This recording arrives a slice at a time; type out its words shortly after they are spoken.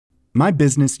My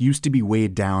business used to be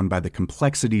weighed down by the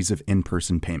complexities of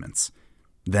in-person payments.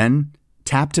 Then,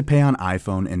 Tap to Pay on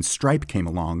iPhone and Stripe came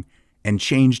along and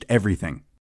changed everything.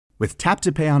 With Tap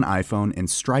to Pay on iPhone and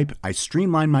Stripe, I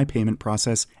streamlined my payment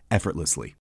process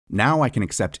effortlessly. Now I can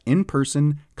accept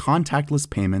in-person, contactless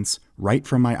payments right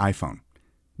from my iPhone.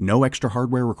 No extra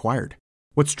hardware required.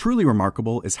 What's truly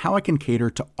remarkable is how I can cater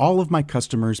to all of my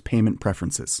customers' payment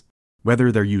preferences.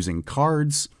 Whether they're using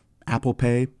cards, Apple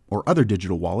Pay, or other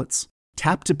digital wallets,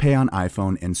 Tap to Pay on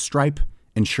iPhone and Stripe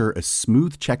ensure a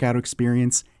smooth checkout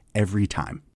experience every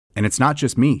time. And it's not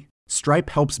just me.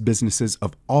 Stripe helps businesses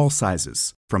of all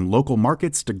sizes, from local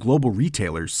markets to global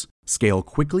retailers, scale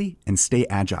quickly and stay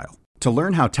agile. To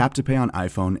learn how Tap to Pay on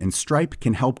iPhone and Stripe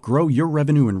can help grow your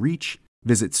revenue and reach,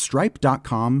 visit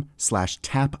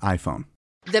stripe.com/tapiphone.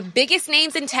 The biggest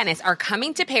names in tennis are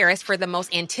coming to Paris for the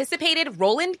most anticipated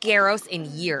Roland Garros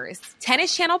in years.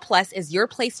 Tennis Channel Plus is your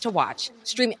place to watch.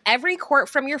 Stream every court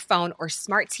from your phone or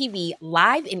smart TV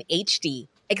live in HD.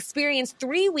 Experience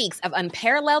 3 weeks of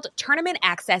unparalleled tournament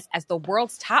access as the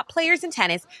world's top players in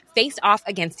tennis face off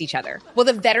against each other. Will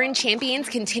the veteran champions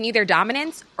continue their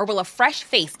dominance, or will a fresh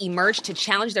face emerge to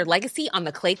challenge their legacy on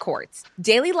the clay courts?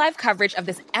 Daily live coverage of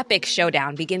this epic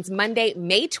showdown begins Monday,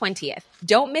 May 20th.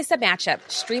 Don't miss a matchup.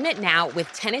 Stream it now with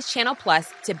Tennis Channel Plus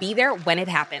to be there when it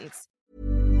happens.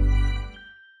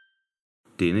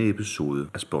 Denne episode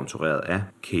er sponsoreret af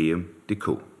KM.dk.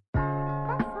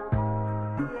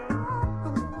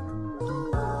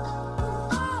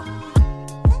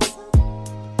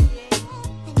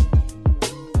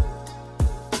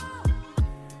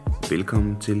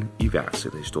 Velkommen til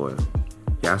iværksætterhistorier.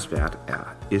 Jeres vært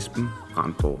er Esben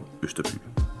Brandborg Østerby.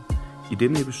 I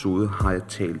denne episode har jeg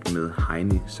talt med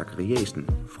Heini Zachariasen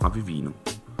fra Vivino.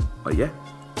 Og ja,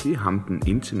 det er ham, den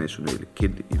internationale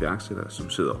kendte iværksætter, som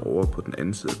sidder over på den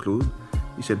anden side af kloden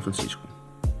i San Francisco.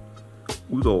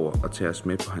 Udover at tage os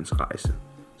med på hans rejse,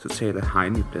 så taler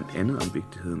Heini blandt andet om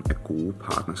vigtigheden af gode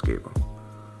partnerskaber.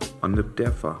 Og netop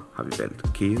derfor har vi valgt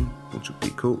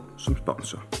KM.dk som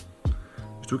sponsor.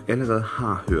 Hvis du ikke allerede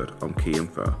har hørt om KM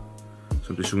før,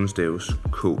 som desuden staves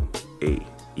KAEM.dk,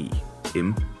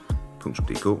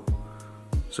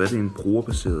 så er det en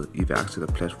brugerbaseret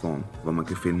iværksætterplatform, hvor man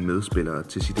kan finde medspillere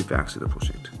til sit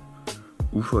iværksætterprojekt.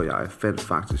 Uffe og jeg fandt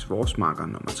faktisk vores makker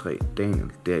nummer 3,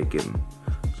 Daniel, derigennem,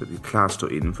 så vi klart står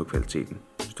inden for kvaliteten.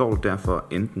 Står du derfor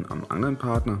enten om mangler en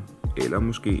partner, eller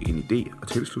måske en idé at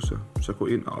tilslutte sig, så gå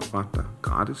ind og opret dig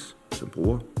gratis som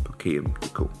bruger på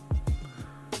KM.dk.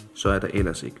 Så er der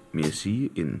ellers ikke mere at sige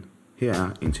end, her er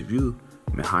interviewet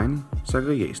med Heini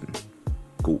Zachariasen.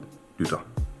 God lytter.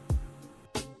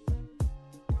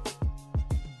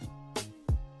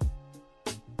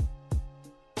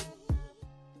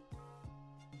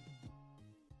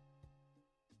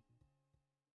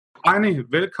 Heini,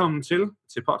 velkommen til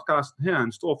podcasten. Her er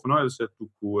en stor fornøjelse, at du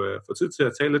kunne få tid til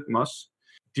at tale lidt med os.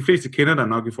 De fleste kender dig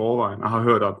nok i forvejen og har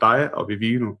hørt om dig og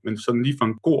Vivino, men sådan lige for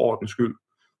en god ordens skyld,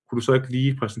 kunne du så ikke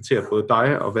lige præsentere både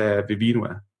dig og hvad Vivino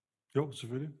er? Jo,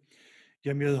 selvfølgelig.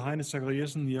 Jamen, jeg hedder Heini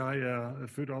Zachariasen. Jeg er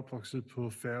født og opvokset på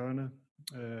Færøerne.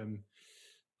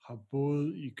 Har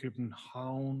boet i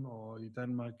København og i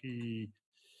Danmark i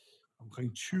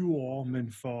omkring 20 år,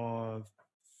 men for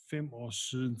 5 år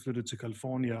siden flyttede til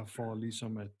California for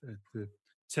ligesom at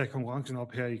tage konkurrencen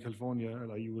op her i California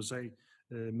eller i USA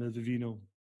med Vivino.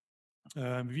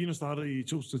 Vivino startede i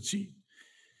 2010.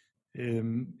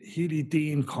 Hele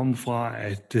ideen kom fra,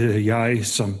 at jeg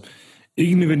som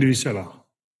ikke nødvendigvis, eller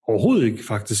overhovedet ikke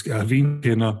faktisk, er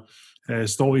vinkender,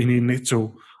 står inde i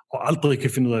Netto og aldrig kan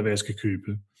finde ud af, hvad jeg skal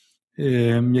købe.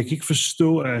 Jeg kan ikke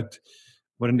forstå,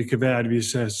 hvordan det kan være, at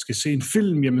hvis jeg skal se en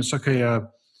film, jamen så kan jeg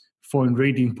få en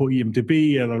rating på IMDb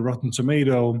eller Rotten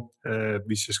Tomato.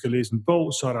 Hvis jeg skal læse en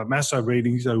bog, så er der masser af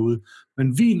ratings derude.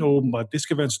 Men vin åbenbart, det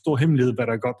skal være en stor hemmelighed, hvad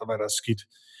der er godt og hvad der er skidt.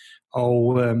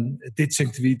 Og det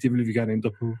tænkte vi, det ville vi gerne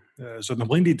ændre på. Så den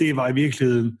oprindelige idé var i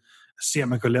virkeligheden at se, om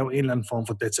man kan lave en eller anden form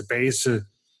for database,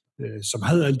 som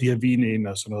havde alle de her vine ind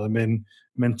og sådan noget.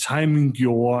 Men timing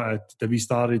gjorde, at da vi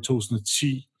startede i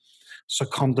 2010, så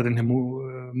kom der den her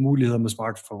mulighed med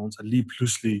smartphones, og lige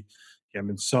pludselig,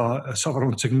 jamen så var der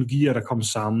nogle teknologier, der kom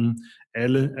sammen.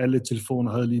 Alle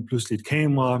telefoner havde lige pludselig et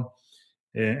kamera.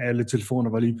 Alle telefoner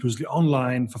var lige pludselig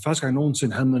online. For første gang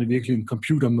nogensinde havde man virkelig en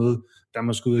computer med, der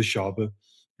man skulle ud og shoppe.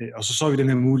 Og så vi den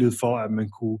her mulighed for, at man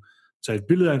kunne tage et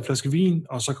billede af en flaske vin,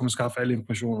 og så kunne man skaffe alle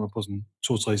informationer på sådan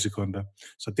 2-3 sekunder.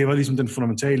 Så det var ligesom den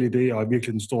fundamentale idé, og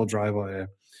virkelig den store driver af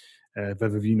hvad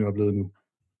Vivino er blevet nu.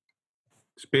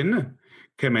 Spændende.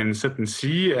 Kan man sådan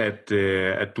sige, at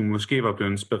du måske var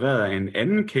blevet inspireret af en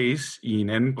anden case i en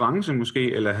anden branche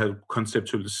måske, eller havde du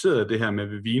konceptualiseret det her med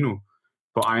Vivino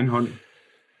på egen hånd?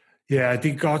 Ja, det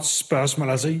er et godt spørgsmål.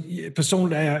 Altså,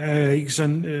 personligt er jeg ikke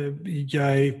sådan...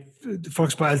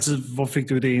 folk spørger altid, hvor fik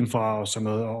du idéen fra og sådan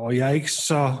noget, og jeg er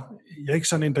ikke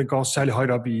sådan en, der går særlig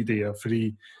højt op i idéer,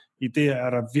 fordi idéer er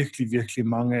der virkelig, virkelig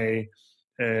mange af,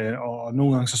 og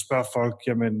nogle gange så spørger folk,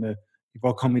 jamen,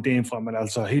 hvor kom idéen fra? Men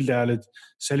altså, helt ærligt,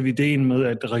 selv idéen med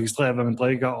at registrere, hvad man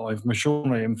drikker og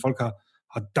informationer, jamen, folk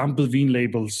har dampet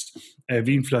vinlabels af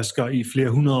vinflasker i flere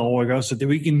hundrede år, ikke også? Så det er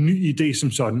jo ikke en ny idé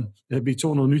som sådan. Vi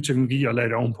tog noget ny teknologi og lagde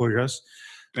det ovenpå, ikke også?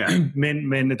 Ja.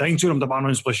 Men der er ingen tvivl om, der var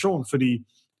noget inspiration, fordi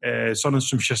sådan noget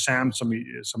som Shazam,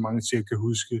 som mange sikkert kan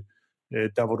huske,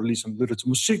 der hvor du ligesom lytter til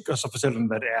musik, og så fortæller den,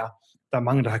 hvad det er. Der er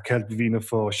mange, der har kaldt viner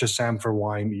for Shazam for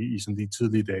wine i sådan de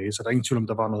tidlige dage, så der er ingen tvivl om,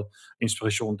 der var noget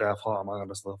inspiration derfra og mange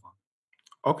andre steder fra.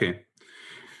 Okay.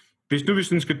 Hvis nu vi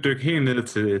sådan skal dykke helt ned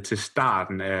til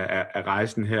starten af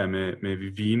rejsen her med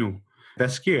Vivino, hvad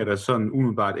sker der sådan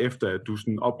umiddelbart efter, at du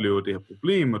sådan oplever det her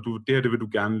problem, og det vil du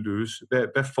gerne løse?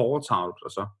 Hvad foretager du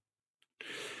dig så?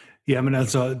 Jamen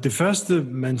altså, det første,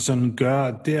 man sådan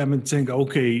gør, det er, at man tænker,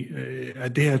 okay, er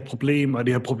det her et problem, og er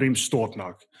det her problem stort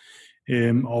nok?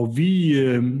 Og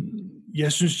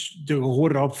jeg synes, det går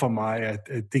hurtigt op for mig, at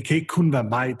det kan ikke kun være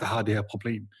mig, der har det her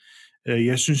problem.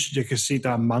 Jeg synes, jeg kan se, at der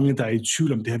er mange, der er i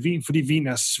tvivl om det her vin, fordi vin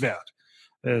er svært.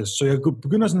 Så jeg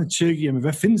begynder sådan at tjekke, jamen,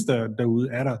 hvad findes der derude?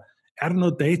 Er der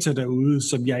noget data derude,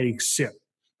 som jeg ikke ser?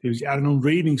 Det vil sige, er der nogle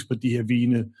ratings på de her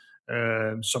vine,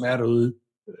 som er derude,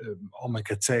 og man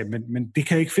kan tage? Men det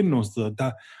kan jeg ikke finde nogen steder.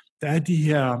 Der er de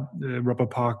her Robert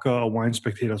Parker og Wine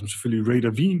Spectator, som selvfølgelig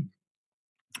rater vin,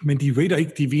 men de rater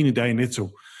ikke de vine, der er i Netto.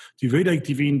 De rater ikke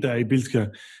de vine, der er i Bilka.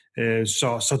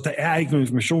 Så der er ikke nogen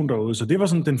information derude. Så det var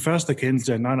sådan den første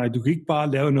erkendelse, at nej, du kan ikke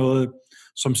bare lave noget,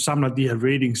 som samler de her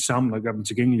ratings sammen og gør dem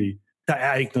tilgængelige. Der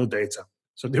er ikke noget data.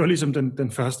 Så det var ligesom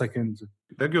den første erkendelse.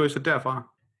 Hvad gjorde I så derfra?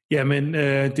 Jamen,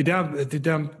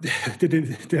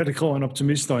 det kræver en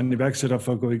optimist og en iværksætter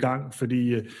for at gå i gang,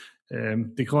 fordi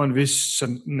det kræver en vis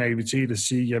sådan naivitet at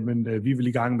sige, jamen, vi vil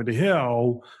i gang med det her,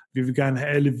 og vi vil gerne have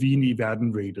alle vine i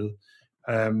verden rated.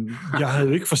 Jeg havde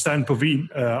jo ikke forstand på vin,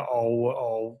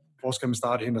 og hvor skal man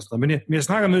starte hen og sådan noget. Men jeg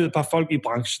snakker med et par folk i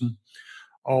branchen,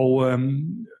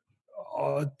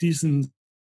 og de sådan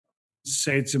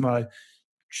sagde til mig,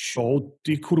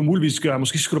 det kunne du muligvis gøre,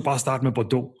 måske skulle du bare starte med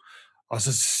Bordeaux. Og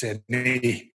så sagde jeg, nej,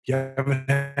 jeg vil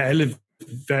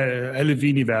have alle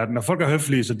vin i verden. Og folk er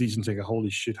høflige, så de sådan tænker, holy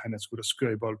shit, han er sgu da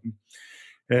skør i bolden.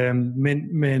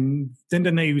 Men den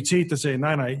der naivitet, der sagde,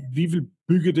 nej, vi vil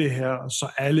bygge det her, så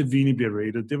alle vine bliver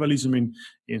rated. Det var ligesom en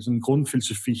sådan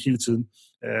grundfilosofi hele tiden.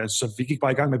 Så vi gik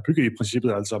bare i gang med at bygge det i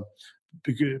princippet, altså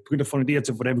begyndte at få en idé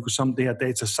til, hvordan vi kunne samle det her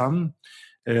data sammen.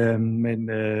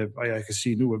 Og jeg kan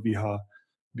sige nu, at vi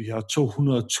har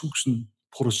 200.000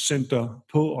 producenter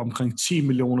på omkring 10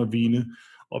 millioner vine,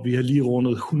 og vi har lige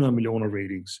rundet 100 millioner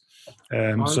ratings.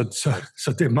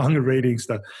 Så det er mange ratings,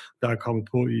 der er kommet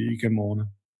på igennem årene.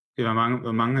 Det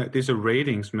er så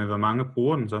ratings, men hvor mange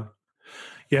bruger den så?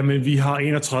 Jamen, vi har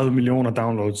 31 millioner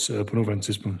downloads på nuværende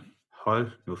tidspunkt.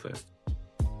 Hold nu fast.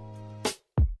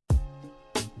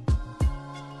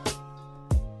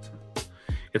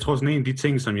 Jeg tror sådan en af de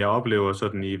ting, som jeg oplever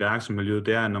sådan i iværksættermiljøet,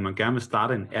 det er, når man gerne vil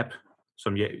starte en app,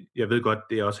 som jeg ved godt,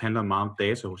 det også handler meget om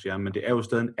data hos jer, men det er jo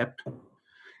stadig en app.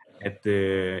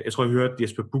 Jeg tror, jeg hørte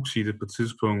Jesper Buch sige det på et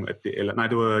tidspunkt,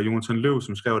 det var Jonathan Løv,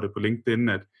 som skrev det på LinkedIn,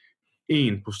 at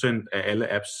 1% af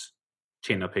alle apps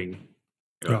tjener penge.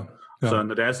 Ja. Så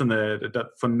når det er sådan, at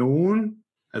for nogen,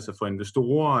 altså for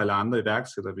investorer eller andre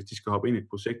iværksættere, hvis de skal hoppe ind i et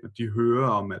projekt, når de hører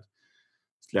om, at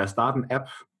lad os starte en app,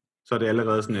 så er det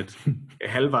allerede sådan et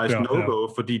halvvejs no-go,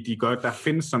 fordi der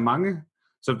findes så mange.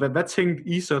 Så hvad tænkte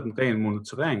I sådan rent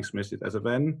monitoreringsmæssigt? Altså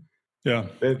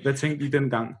hvad tænkte I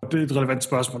dengang? Det er et relevant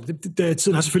spørgsmål.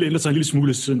 Tiden har selvfølgelig ændret sig en lille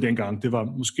smule siden dengang. Det var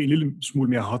måske en lille smule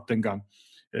mere hot dengang,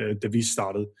 da vi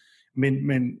startede.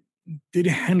 Men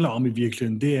det handler om i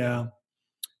virkeligheden, det er,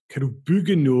 kan du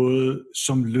bygge noget,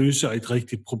 som løser et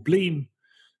rigtigt problem,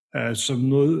 som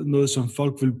noget, som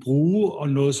folk vil bruge, og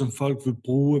noget, som folk vil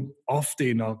bruge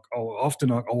ofte nok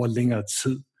over længere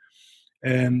tid.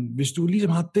 Hvis du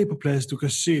ligesom har det på plads, du kan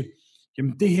se,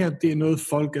 jamen det her, det er noget,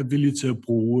 folk er villige til at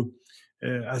bruge.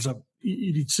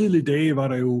 I de tidlige dage var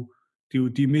det jo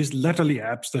de mest latterlige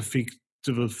apps, der fik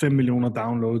 5 millioner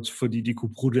downloads, fordi de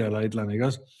kunne bruge det eller et eller andet, ikke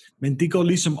også? Men det går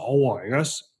ligesom over, ikke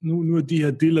også? Nu er de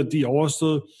her dealer, de er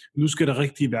overstået, nu skal der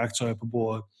rigtige værktøjer på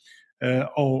bordet.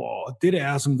 Og det der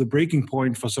er som the breaking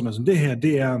point for sådan noget som det her,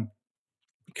 det er,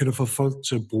 kan du få folk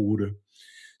til at bruge det?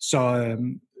 Så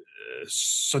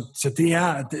det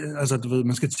er, altså du ved,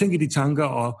 man skal tænke de tanker,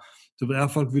 og du ved, er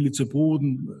folk villige til at bruge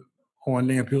den over en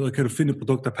længere periode, kan du finde et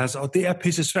produkt, der passer, og det er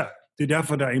pisse svært. Det er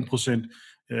derfor, der er 1%,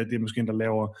 det er måske endda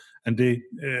lavere end det,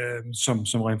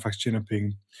 som rent faktisk tjener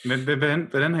penge. Men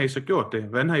hvordan har I så gjort det?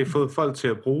 Hvordan har I fået folk til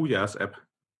at bruge jeres app?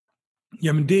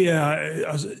 Jamen det er,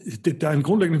 altså, der er en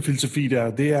grundlæggende filosofi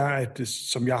der, det er, at,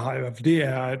 som jeg har i hvert fald, det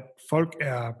er, at folk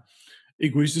er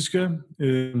egoistiske.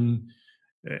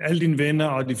 Alle dine venner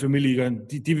og de familier,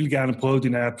 de vil gerne prøve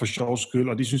din app for sjov skyld,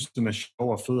 og de synes, den er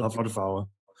sjov og fed og har flotte farver.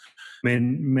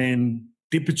 Men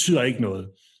det betyder ikke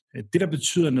noget. Det, der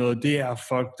betyder noget, det er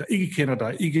folk, der ikke kender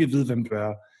dig, ikke ved, hvem du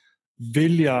er,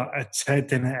 vælger at tage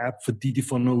den her app, fordi de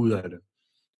får noget ud af det.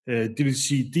 Det vil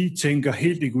sige, de tænker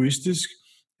helt egoistisk,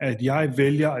 at jeg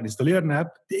vælger at installere den app.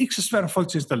 Det er ikke så svært at folk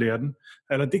til at installere den.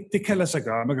 Eller det kan lade sig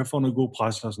gøre, man kan få noget god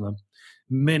pres og sådan noget.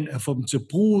 Men at få dem til at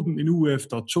bruge den en uge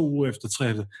efter, 2 uger efter, 3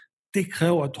 efter, det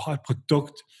kræver, at du har et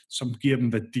produkt, som giver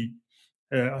dem værdi.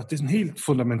 Og det er sådan helt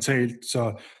fundamentalt.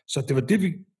 Så det var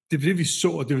det vi så,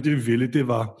 og det var det, vi ville. Det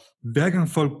var, hver gang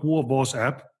folk bruger vores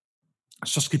app,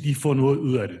 så skal de få noget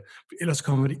ud af det. Ellers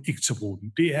kommer de ikke til at bruge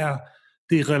den. Det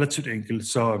er relativt enkelt.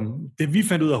 Så det vi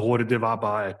fandt ud af hurtigt, det var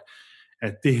bare,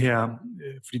 at det her,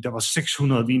 fordi der var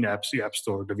 600 vin-apps i App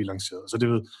Store, da vi lancerede.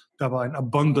 Så der var en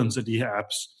abundance af de her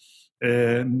apps.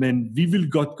 Men vi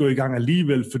ville godt gå i gang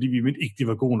alligevel, fordi vi mente ikke, de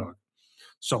var gode nok.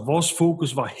 Så vores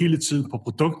fokus var hele tiden på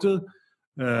produktet.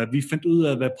 Vi fandt ud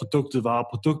af, hvad produktet var.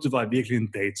 Produktet var i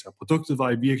virkeligheden data. Produktet var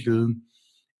i virkeligheden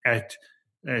at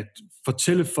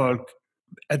fortælle folk,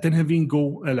 er den her vin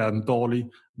god, eller er den dårlig?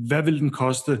 Hvad vil den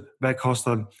koste? Hvad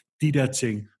koster den? De der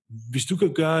ting. Hvis du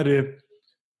kan gøre det,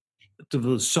 du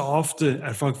ved, så ofte,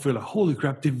 at folk føler, holy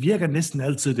crap, det virker næsten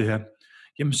altid det her.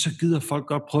 Jamen, så gider folk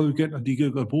godt prøve igen, og de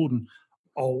gider godt bruge den.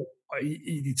 Og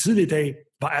i de tidlige dage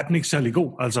var appen ikke særlig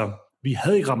god. Altså, vi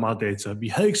havde ikke ret meget data. Vi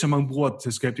havde ikke så mange brugere til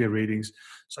at skabe de her ratings.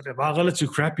 Så det var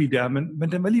relativt crappy der,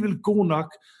 men den var alligevel god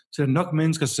nok, til at nok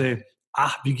mennesker sagde,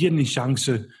 vi giver den en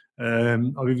chance,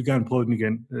 og vi vil gerne prøve den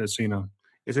igen senere.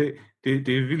 Altså, det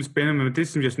er vildt spændende, men det,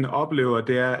 som jeg sådan oplever,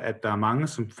 det er, at der er mange,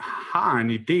 som har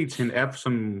en idé til en app,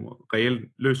 som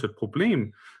reelt løser et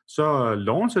problem, så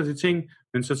launcher de ting,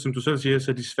 men så, som du selv siger,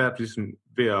 så er de svært ligesom,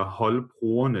 ved at holde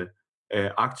brugerne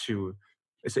aktive.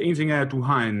 Altså, en ting er, at du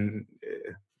har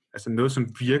altså noget, som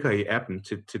virker i appen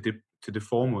til det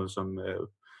formål,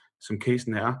 som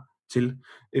casen er til.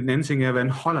 En anden ting er, hvordan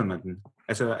holder man den?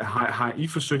 Altså, har I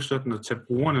forsøgt sådan at tage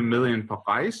brugerne med ind på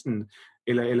rejsen,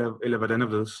 eller hvordan er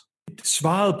det?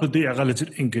 Svaret på det er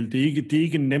relativt enkelt. Det er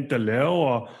ikke nemt at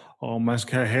lave, og man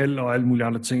skal have held og alle mulige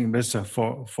andre ting med sig,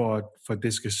 for at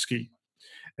det skal ske.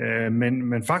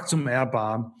 Men faktum er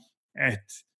bare,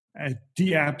 at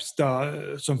de apps,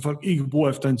 som folk ikke bruger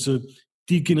efter en tid,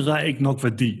 de genererer ikke nok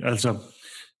værdi. Altså,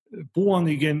 brugeren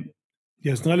igen,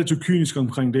 jeg er sådan relativt kynisk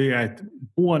omkring det, at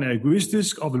brugeren er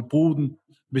egoistisk og vil bruge den,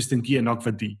 hvis den giver nok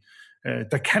værdi.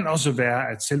 Der kan også være,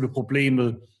 at selve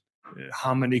problemet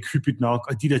har man ikke hyppigt nok,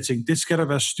 og de der ting, det skal der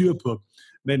være styr på.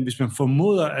 Men hvis man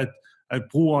formoder, at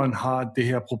brugeren har det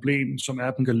her problem, som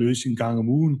appen kan løse en gang om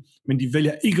ugen, men de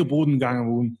vælger ikke at bruge den en gang om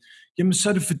ugen, jamen så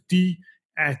er det fordi,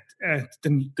 at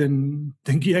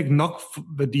den giver ikke nok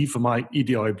værdi for mig i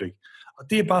det øjeblik. Og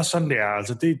det er bare sådan, det er.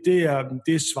 Altså,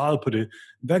 det er svaret på det.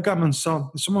 Hvad gør man så?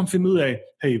 Så må man finde ud af,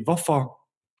 hey,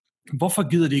 hvorfor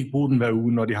gider de ikke bruge den hver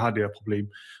uge, når de har det her problem?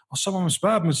 Og så må man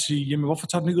spørge dem og sige, jamen hvorfor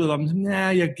tager den ikke ud af dem?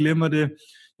 Nej, jeg glemmer det.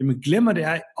 Jamen glemmer det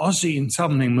er også i en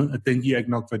sammenhæng med, at den giver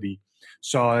ikke nok værdi.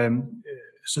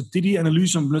 Så det er de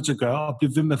analyser, man bliver nødt til at gøre, og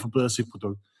blive ved med at forbedre sit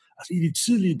produkt. Altså i de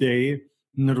tidlige dage,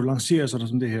 når du lancerer sådan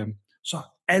som det her, så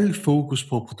er al fokus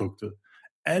på produktet.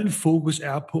 Al fokus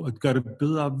er på at gøre det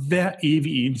bedre hver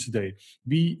evig eneste dag.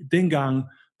 Dengang,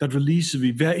 der releaser vi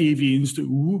hver evig eneste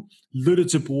uge, lytter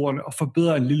til brugerne og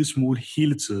forbedrer en lille smule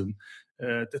hele tiden.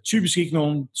 Der er typisk ikke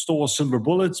nogen store silver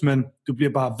bullets, men du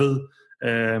bliver bare ved,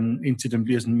 indtil den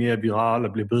bliver sådan mere viral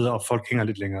og bliver bedre, og folk hænger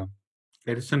lidt længere.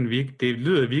 Ja, det det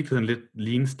lyder i virkeligheden lidt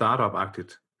lean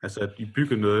startup-agtigt. Altså at I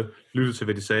bygger noget, lyttede til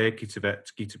hvad de sagde,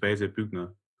 gik tilbage til at bygge noget.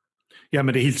 Ja,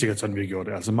 men det er helt sikkert sådan, vi har gjort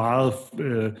det. Altså meget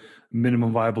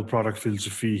minimum viable product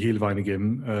filosofi hele vejen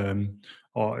igennem.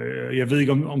 Jeg ved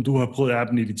ikke, om du har prøvet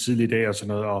appen i de tidlige dage og sådan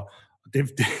noget, og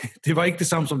det var ikke det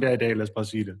samme, som det er i dag, lad os bare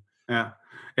sige det. Ja,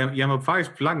 jeg må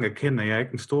faktisk blankt erkende, at jeg er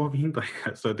ikke en stor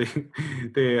vindrikker, så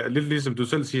det er lidt ligesom du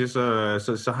selv siger,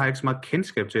 så har jeg ikke så meget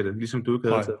kendskab til det, ligesom du ikke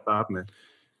havde til at starte med.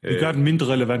 Det gør den mindre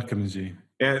relevant, kan man sige.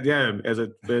 Ja,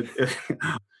 altså...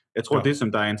 Jeg tror, det,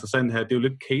 som der er interessant her, det er jo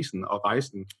lidt casen og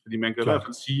rejsen. Fordi man kan i hvert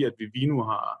fald sige, at Vivino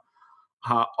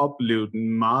har oplevet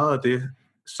meget af det,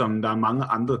 som der er mange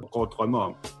andre, der går og drømmer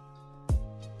om.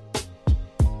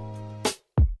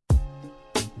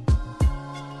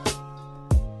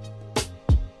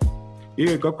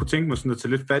 Jeg godt kunne tænke mig sådan at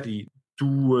tage lidt fat i Du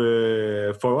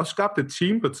får jo også skabt et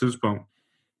team på et tidspunkt.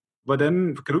 Hvordan,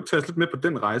 kan du ikke tage os lidt med på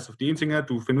den rejse? Fordi en ting er, at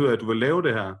du finder ud af, at du vil lave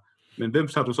det her, men hvem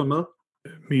tager du så med?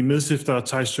 Min medstifter,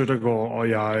 Theis Søndergaard, og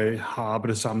jeg har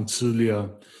arbejdet sammen tidligere,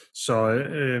 så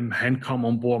han kom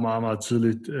ombord meget, meget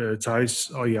tidligt. Theis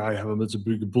og jeg har været med til at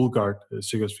bygge Bullguard,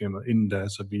 sikkerhedsfirmaet, inden da,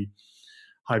 så vi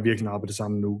har virkelig arbejdet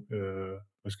sammen nu,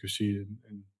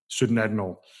 17-18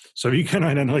 år. Så vi kender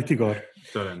hinanden rigtig godt.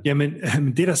 Sådan. Jamen,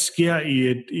 det der sker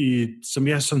som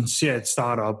jeg sådan ser et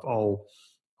startup,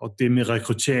 og det med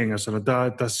rekruttering og sådan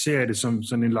noget, der ser jeg det som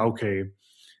sådan en lavkage.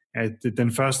 At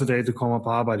den første dag, du kommer på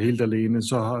arbejde helt alene,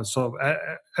 så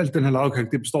alt den her lavkage,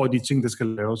 det består af de ting, der skal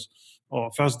laves.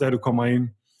 Og første dag, du kommer ind,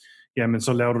 jamen,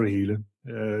 så laver du det hele.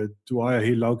 Du ejer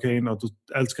hele lavkagen, og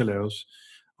alt skal laves.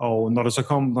 Og når der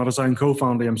så er en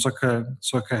co-founder, jamen,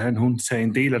 så kan hun tage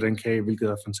en del af den kage, hvilket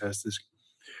er fantastisk.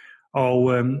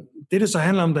 Og det så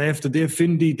handler om derefter, det er at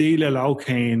finde de dele af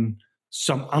lavkagen,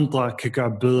 som andre kan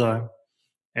gøre bedre,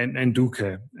 end du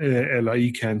kan, eller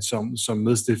I kan som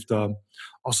medstifter,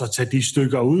 og så tage de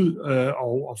stykker ud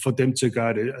og få dem til at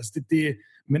gøre det. Altså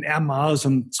man er meget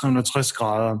sådan 360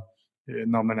 grader,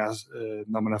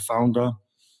 når man er founder,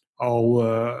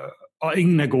 og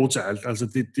ingen er god til alt.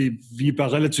 Altså vi er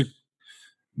bare relativt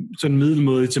sådan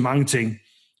middelmådige til mange ting,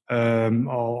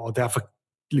 og derfor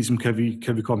ligesom kan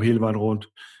vi komme hele vejen rundt.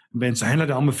 Men så handler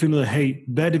det om at finde ud af, hey,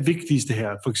 hvad er det vigtigste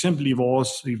her? For eksempel i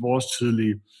vores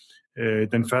tidlige,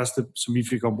 den første, som vi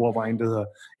fik ombord, var en, der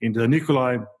hedder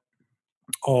Nikolaj,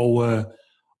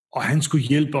 og han skulle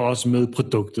hjælpe os med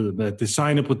produktet, med at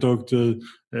designe produktet,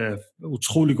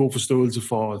 utrolig god forståelse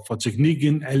for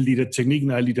teknikken, alle de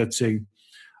der ting,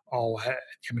 og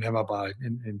han var bare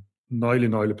en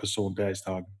nøgleperson der i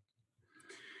starten.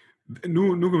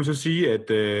 Nu kan man så sige,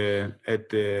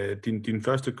 at din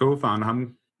første co-founder,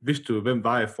 ham vidste du, hvem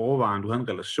var i forvejen, du havde en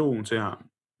relation til ham.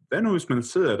 Hvad nu, hvis man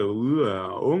sidder derude og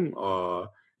er ung,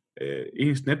 og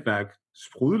ens netværk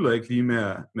sprudler ikke lige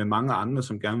med mange andre,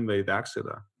 som gerne vil være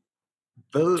iværksættere?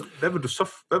 Hvad vil du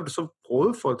så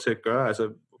råde folk til at gøre? Altså,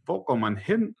 hvor går man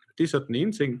hen? Det er så den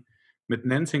ene ting. Men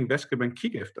den anden ting, hvad skal man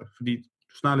kigge efter? Fordi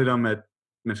du snakker lidt om, at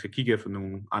man skal kigge efter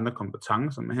nogle andre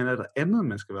kompetencer, men her er der andet,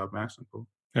 man skal være opmærksom på.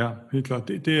 Ja, helt klart.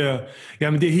 Det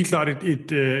er helt klart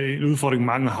en udfordring,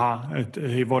 mange har,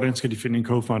 at hvordan skal de finde en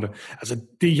co-founder? Altså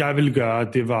det, jeg ville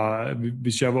gøre, det var,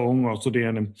 hvis jeg var ung og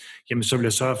studerende, jamen så ville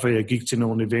jeg sørge for, at jeg gik til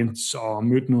nogle events og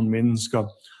mødte nogle mennesker.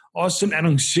 Også sådan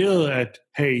annonceret, at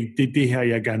hey, det er det her,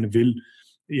 jeg gerne vil.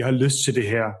 Jeg har lyst til det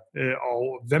her.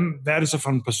 Og hvad er det så for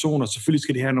en person? Og selvfølgelig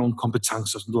skal det have nogle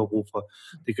kompetencer, som du har brug for.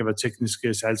 Det kan være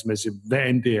tekniske, salgsmæssige, hvad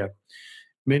end det er.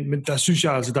 Men der synes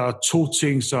jeg altså, der er to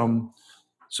ting,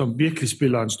 som virkelig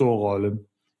spiller en stor rolle.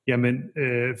 Jamen,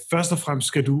 først og fremmest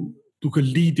skal du kan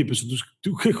lide de personer.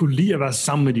 Du kan kunne lide at være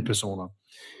sammen med de personer.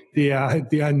 Det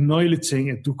er en nøgleting,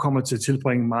 at du kommer til at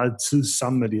tilbringe meget tid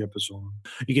sammen med de her personer.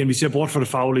 Igen, vi ser bort fra det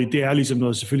faglige. Det er ligesom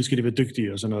noget, selvfølgelig skal de være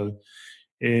dygtige og sådan noget.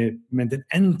 Men den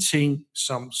anden ting,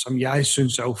 som jeg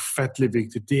synes er ufattelig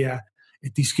vigtigt, det er,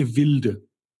 at de skal ville det.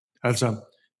 Altså,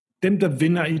 dem, der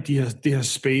vinder i det her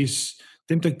space,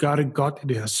 dem, der gør det godt i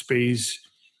det her space,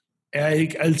 er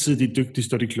ikke altid de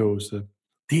dygtigste og de klogeste.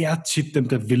 Det er tit dem,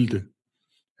 der vil det.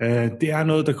 Det er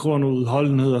noget, der kræver noget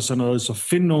udholdenhed og sådan noget, så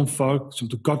find nogle folk, som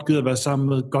du godt gider være sammen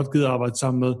med, godt gider arbejde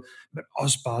sammen med, men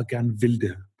også bare gerne vil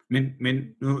det. Men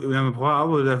nu lad mig prøve at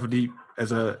afbryde der, fordi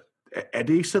altså, er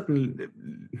det ikke sådan,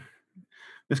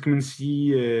 hvad skal man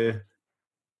sige,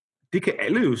 det kan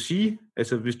alle jo sige.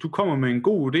 Altså, hvis du kommer med en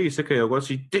god idé, så kan jeg jo godt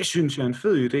sige, det synes jeg er en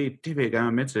fed idé, det vil jeg gerne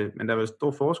være med til, men der er vel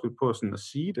stor forskel på sådan at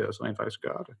sige det, og så rent faktisk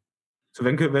gøre det.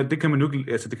 Så det kan man jo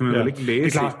ikke, altså det kan man jo ikke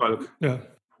læse i folk. Ja.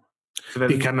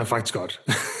 Det kan man faktisk godt.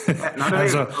 Ja,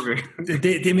 altså, okay.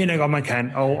 det mener jeg godt, man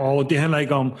kan. Og det handler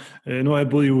ikke om, nu har jeg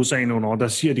boet i USA nogle år, der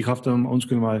siger de kraftigt,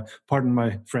 undskyld mig, pardon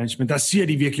my French, men der siger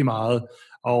de virkelig meget.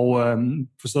 Og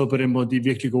forstået på den måde, de er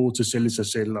virkelig gode til at sælge sig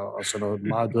selv, og sådan noget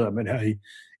meget bedre, men her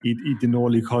i det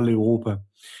nordlige kolde Europa.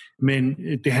 Men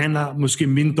det handler måske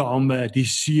mindre om, hvad de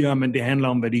siger, men det handler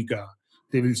om, hvad de gør.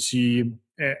 Det vil sige,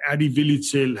 er de villige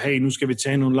til, hey, nu skal vi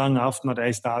tage nogle lange aftener, der er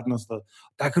i starten og sådan noget.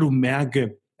 Der kan du mærke,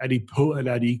 er de på,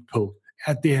 eller er de ikke på?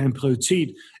 Er det her en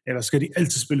prioritet, eller skal de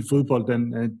altid spille fodbold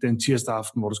den tirsdag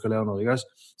aften, hvor du skal lave noget, ikke også?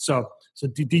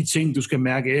 Så de ting, du skal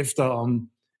mærke efter, om,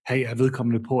 hey, er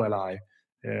vedkommende på eller ej.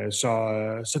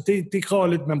 Så det kræver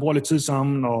lidt, man bruger lidt tid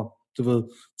sammen, og du ved,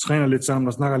 træner lidt sammen,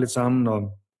 og snakker lidt sammen,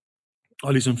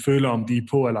 og ligesom føler, om de er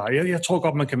på eller ej. Jeg tror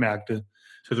godt, man kan mærke det.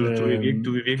 Så du i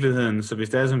virkeligheden, så hvis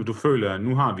det er sådan, at du føler, at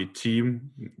nu har vi et team,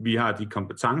 vi har de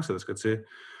kompetencer, der skal til,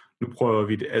 nu prøver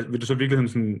vi det. Vil du så i virkeligheden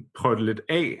sådan prøve det lidt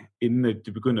af, inden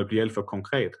det begynder at blive alt for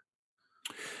konkret?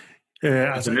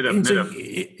 Det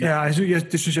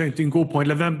synes jeg, det er en god point.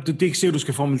 Det er ikke sikkert, du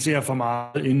skal formalisere for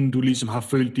meget, inden du ligesom har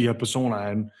følt de her personer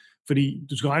an. Fordi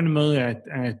du skal regne med,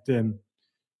 at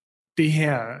det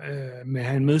her med at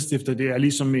have en medstifter, det er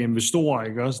ligesom med investorer,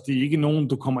 ikke også? Det er ikke nogen,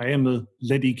 du kommer af med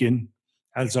let igen.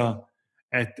 Altså,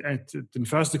 at den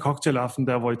første cocktailaften,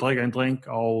 der hvor I drikker en drink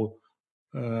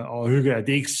og hygger, det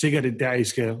er ikke sikkert, at der I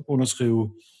skal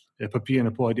underskrive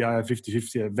papirerne på, at jeg er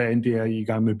 50-50, hvad end det er, I er i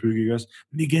gang med at bygge, ikke også?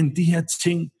 Men igen, de her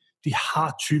ting, de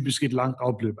har typisk et langt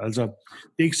opløb. Altså,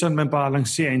 det er ikke sådan, man bare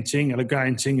lancerer en ting, eller gør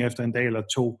en ting efter en dag eller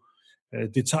to.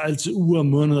 Det tager altid uger og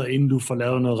måneder, inden du får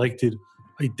lavet noget rigtigt.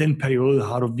 Og i den periode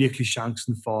har du virkelig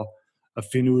chancen for at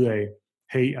finde ud af,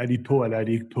 hey, er de på, eller er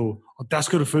de ikke på? Og der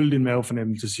skal du følge din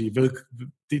mavefornemmelse og sige,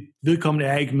 vedkommende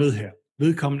er ikke med her.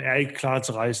 Vedkommende er ikke klar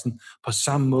til rejsen på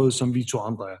samme måde, som vi to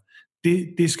andre er.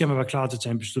 Det skal man være klar til at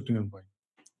tage en beslutning omkring.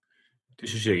 Det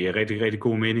synes jeg giver rigtig, rigtig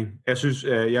god mening. Jeg synes,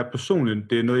 jeg personligt,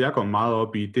 det er noget, jeg går meget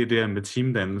op i, det er det her med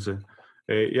teamdannelse.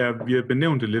 Vi har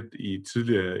benævnt det lidt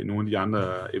tidligere i nogle af de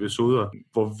andre episoder,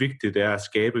 hvor vigtigt det er at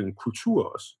skabe en kultur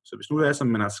også. Så hvis nu det er sådan,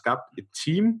 at man har skabt et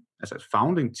team, altså et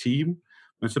founding team,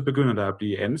 men så begynder der at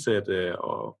blive ansatte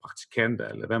og praktikanter,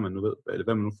 eller hvad man nu ved, eller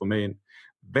hvad man nu får med ind.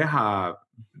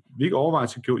 Hvilke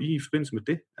overvejelser gjorde I forbindelse med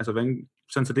det? Altså,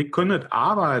 sådan, så det ikke kun er et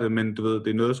arbejde, men du ved, det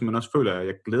er noget, som man også føler, at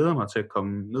jeg glæder mig til at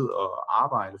komme ned og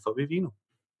arbejde for Vivino.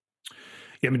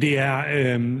 Jamen, det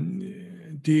er...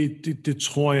 Det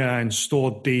tror jeg er en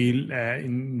stor del af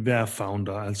hver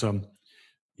founder. Altså,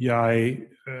 jeg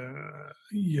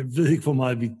ved ikke, hvor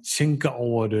meget vi tænker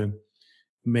over det,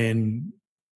 men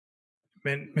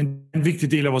en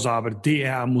vigtig del af vores arbejde, det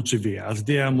er at motivere. Altså,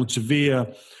 det er at motivere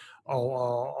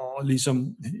og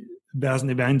ligesom være sådan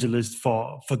en evangelist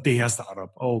for det her startup.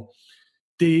 Og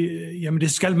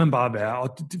det skal man bare være.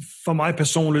 Og for mig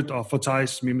personligt og for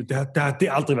Theis, det har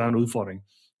aldrig været en udfordring.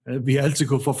 Vi har altid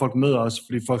kunnet få folk med os,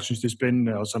 fordi folk synes, det er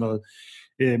spændende og sådan noget.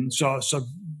 Så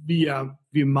vi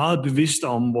er meget bevidste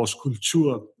om vores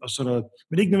kultur og sådan noget.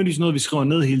 Men det er ikke nødvendigvis noget, vi skriver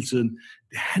ned hele tiden.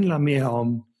 Det handler mere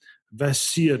om, hvad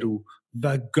siger du?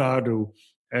 Hvad gør du?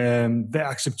 Hvad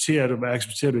accepterer du? Hvad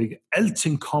accepterer du ikke?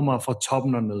 Alting kommer fra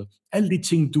toppen og ned. Alle de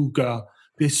ting, du gør,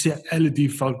 det ser alle de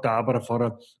folk, der arbejder for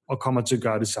dig, og kommer til at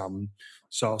gøre det samme.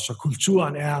 Så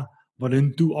kulturen er,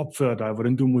 hvordan du opfører dig,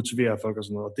 hvordan du motiverer folk og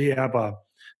sådan noget.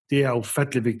 Det er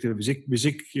ufattelig vigtigt.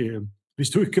 Hvis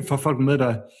du ikke kan få folk med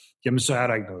dig, jamen så er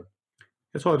der ikke noget.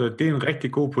 Jeg tror, det er en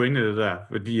rigtig god pointe, det der.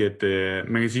 Fordi at,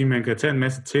 man kan sige, man kan tage en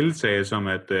masse tiltag, som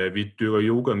at vi dyrker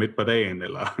yoga midt på dagen,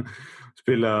 eller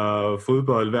spiller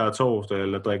fodbold hver torsdag,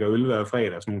 eller drikker øl hver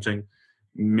fredag, og sådan nogle ting.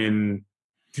 Men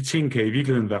de ting kan i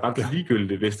virkeligheden være ret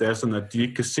ligegyldige, hvis det er sådan, at de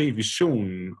ikke kan se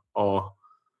visionen og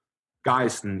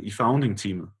gejsten i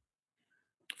founding-teamet.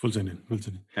 Fuldstændig.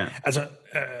 Ja. Altså,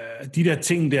 de der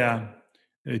ting der,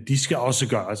 de skal også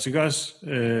gøres, ikke også?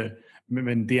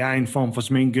 Men det er en form for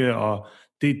sminke, og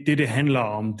det handler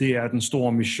om, det er den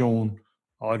store mission,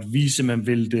 og at vise, man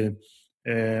vil det.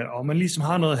 Og man ligesom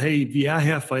har noget, hey, vi er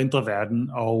her for at ændre verden,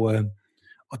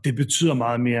 og det betyder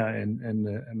meget mere, end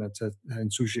at have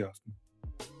en sushi-aften.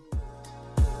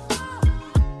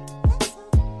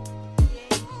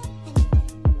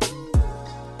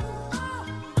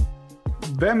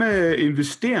 Hvad med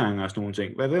investeringer og sådan nogle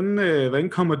ting? Hvordan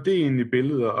kommer det ind i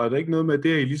billedet? Og er der ikke noget med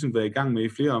det, I ligesom været i gang med i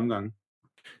flere omgange?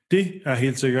 Det er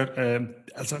helt sikkert.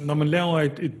 Altså, når man laver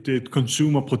et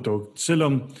consumer-produkt,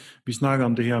 selvom vi snakker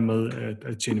om det her med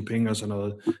at tjene penge og sådan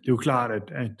noget, det er jo klart,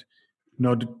 at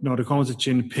når det kommer til at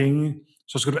tjene penge,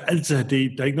 så skal du altid have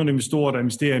det. Der er ikke nogen investorer, der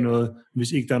investerer i noget,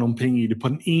 hvis ikke der er nogen penge i det, på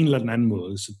den ene eller den anden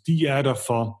måde. Så de er der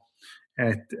for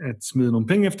at smide nogle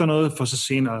penge efter noget, for så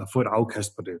senere at få et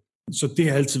afkast på det. Så det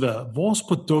har altid været vores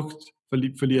produkt,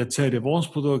 for lige at tage det, vores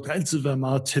produkt har altid været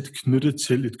meget tæt knyttet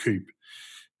til et køb.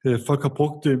 Folk har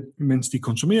brugt det, mens de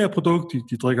konsumerer produkter,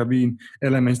 de drikker vin,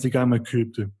 eller mens de er i gang med at købe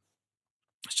det.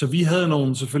 Så vi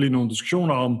havde selvfølgelig nogle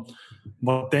diskussioner om,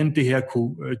 hvordan det her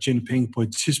kunne tjene penge på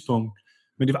et tidspunkt.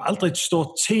 Men det var aldrig et stort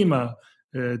tema.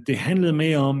 Det handlede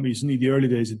mere om i the early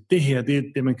days, at det her, det er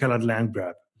det, man kalder et land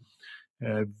grab.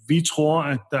 Vi tror,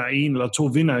 at der er en eller to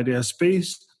vinder i det her space,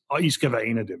 og I skal være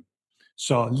en af dem.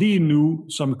 Så lige nu,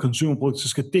 som et consumerprodukt, så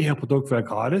skal det her produkt være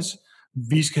gratis.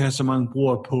 Vi skal have så mange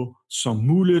brugere på som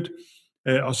muligt,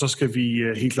 og så skal vi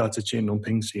helt klart til at tjene nogle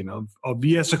penge senere. Og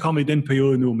vi er så kommet i den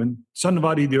periode nu, men sådan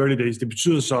var det i the early days. Det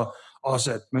betyder så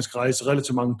også, at man skal rejse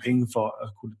relativt mange penge for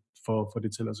at kunne få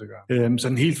det til at sig gøre.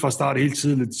 Sådan helt fra start, helt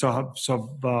tidligt, så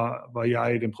var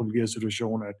jeg i den privilegerede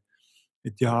situation,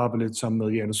 at jeg har arbejdet sammen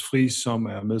med Janus Friis, som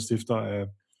er medstifter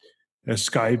af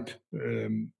Skype,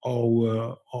 og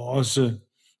også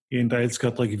en, der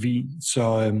elsker at drikke vin.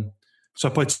 Så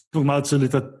Så på et tidspunkt meget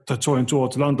tidligt, der tog jeg en tur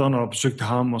til London og besøgte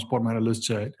ham og spurgte, om han havde lyst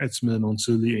til at smide nogle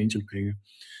tidlige angel-penge.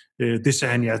 Det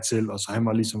sagde han ja til, og så han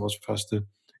var ligesom vores første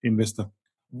investor.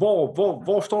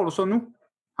 Hvor står du så nu,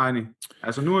 Heini?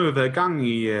 Altså nu har vi været i gang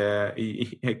i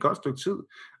et godt stykke tid.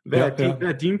 Hvad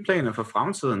er dine planer for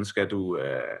fremtiden? Skal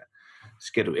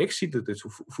du exite det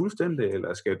fuldstændig,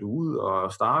 eller skal du ud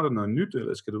og starte noget nyt,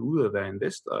 eller skal du ud og være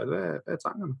investor? Eller hvad er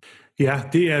tankerne? Ja,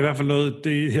 det er i hvert fald noget,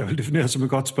 det jeg vil definere som et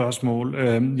godt spørgsmål.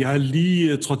 Jeg har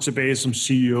lige trådt tilbage som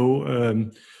CEO,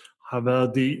 har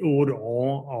været det i 8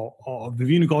 år, og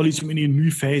Vivino går ligesom ind i en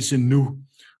ny fase nu,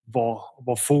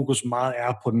 hvor fokus meget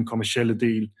er på den kommercielle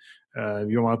del.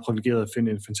 Vi er meget privilegeret at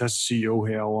finde en fantastisk CEO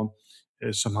herovre,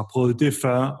 som har prøvet det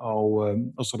før,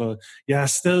 og så der. Jeg er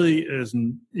stadig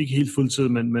sådan, ikke helt fuldtid,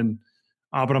 men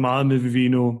arbejder meget med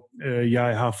Vivino.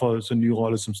 Jeg har fået sådan en ny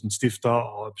rolle som sådan stifter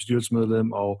og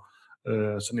bestyrelsesmedlem og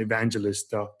sådan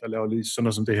evangelist, der laver lige sådan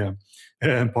noget som det her.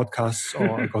 Podcast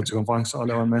og går til konferencer og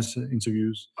laver en masse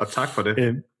interviews. Og tak for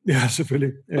det. Ja,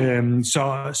 selvfølgelig.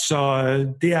 Så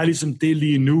det er ligesom det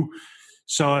lige nu.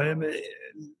 Så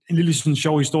en lille sådan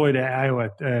sjov historie, der er jo,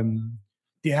 at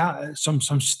det er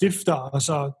som stifter, og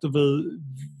så, du ved,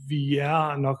 vi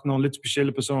er nok nogle lidt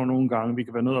specielle personer nogle gange. Vi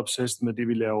kan være noget obsessed med det,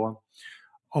 vi laver.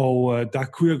 Og der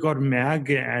kunne jeg godt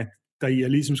mærke, at da jeg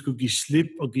ligesom skulle give slip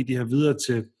og give det her videre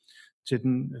til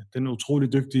den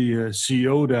utrolig dygtige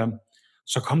CEO der,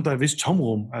 så kom der et vist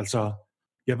tomrum. Altså,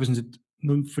 jeg var sådan set,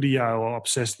 nu, fordi jeg er jo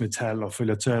obsessed med tal og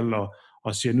følger tal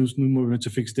og siger, nu må vi nødt til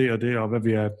at fikse det og det, og hvad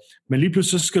vi er. Men lige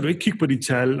pludselig så skal du ikke kigge på de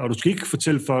tal, og du skal ikke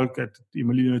fortælle folk, at I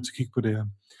må lige nødt til at kigge på det her.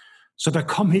 Så der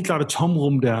kom helt klart et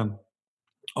tomrum der,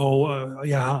 og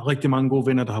jeg har rigtig mange gode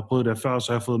venner, der har prøvet det før,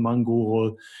 så jeg har fået mange gode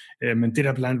råd. Men det,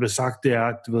 der blandt andet blev sagt, det er,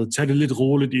 at du ved, tag det lidt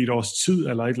roligt i et års tid,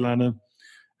 eller et eller andet.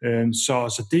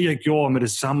 Så det, jeg gjorde med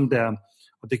det samme der,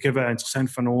 og det kan være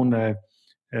interessant for nogle af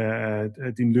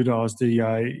dine lyttere også, det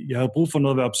jeg havde brug for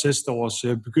noget at være obsessed over, så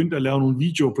jeg begyndte at lave nogle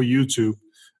videoer på YouTube,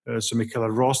 som jeg kalder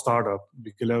Raw Startup.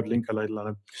 Vi kan lave et link eller et eller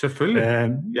andet. Selvfølgelig.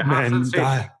 Jeg har sådan set.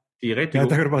 De er rigtig gode.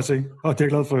 Der kan du bare se. Og det er jeg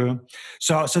glad for at høre.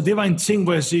 Så det var en ting,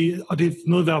 hvor jeg siger, og det er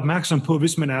noget at være opmærksom på,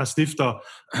 hvis man er stifter,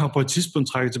 og på et tidspunkt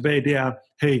trækker tilbage, det er,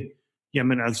 hey,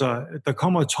 jamen altså, der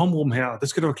kommer et tomrum her, og det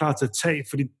skal du være klar til at tage,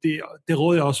 fordi det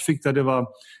råd, jeg også fik der, det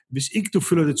var, hvis ikke du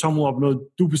fylder det tomrum op noget,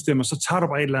 du bestemmer, så tager du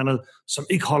bare et eller andet, som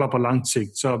ikke holder på lang sigt.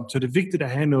 Så det er vigtigt at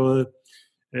have noget,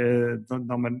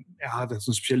 når man har sådan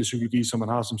en speciel psykologi, som man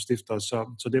har som stifter,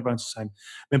 så det var interessant.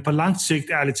 Men på lang sigt,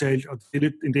 ærligt talt, og det er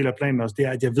lidt en del af planen også, det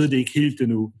er, at jeg ved det ikke helt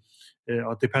endnu,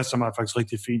 og det passer mig faktisk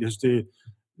rigtig fint. Jeg synes,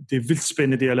 det er vildt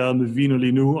spændende, det jeg lavet med Vivino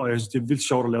lige nu, og jeg synes, det er vildt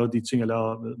sjovt at lave de ting, jeg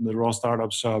lavede med Raw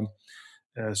Startup,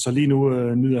 så lige nu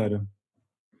nyder jeg det.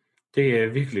 Det er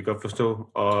jeg virkelig godt forstå,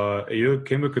 og jeg er jo et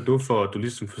kæmpe cadeau for, at du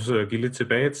ligesom forsøger at give lidt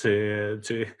tilbage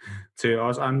til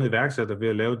os andre iværksættere ved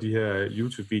at lave de her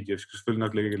YouTube-videoer. Jeg skal selvfølgelig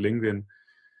nok lægge et link ind.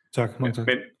 Tak, mange tak.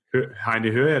 Men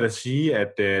Heini, hører jeg dig sige,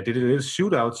 at det er lidt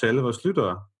shootout til alle vores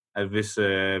lyttere, at hvis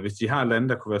de har et eller andet,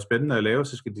 der kunne være spændende at lave,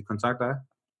 så skal de kontakte dig?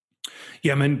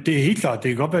 Jamen, det er helt klart. Det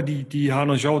kan godt være, at de har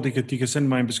noget sjovt. De kan sende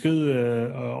mig en besked,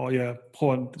 og jeg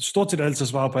prøver stort set altid at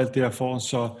svare på alt det, jeg får.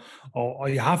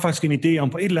 Og jeg har faktisk en idé om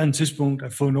på et eller andet tidspunkt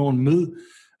at få nogen med,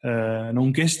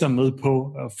 nogle gæster med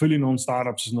på, og følge nogle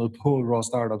startups og sådan noget på Raw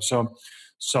Startup.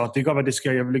 Så det kan godt være, det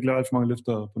skal. Jeg vil ikke lave alt for mange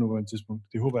løfter på nuværende tidspunkt.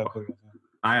 Det håber jeg på.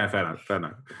 Nej, ja, fair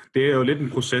nok. Det er jo lidt en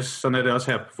proces. Sådan er det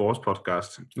også her på vores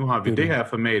podcast. Nu har vi det her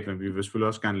format, men vi vil selvfølgelig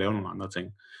også gerne lave nogle andre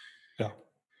ting. Ja.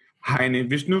 Heini,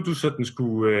 hvis nu du skulle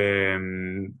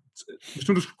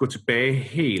gå tilbage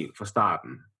helt fra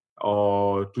starten,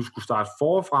 og du skulle starte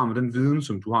forfra med den viden,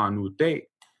 som du har nu i dag,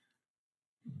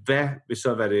 hvad vil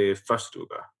så være det første, du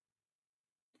gør?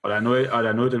 Og der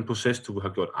er noget i den proces, du har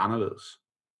gjort anderledes?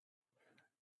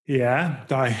 Ja,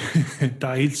 der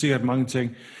er helt sikkert mange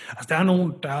ting. Altså,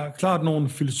 der er klart nogle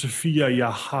filosofier,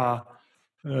 jeg har,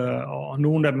 og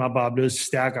nogle af dem er bare blevet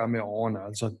stærkere med årene.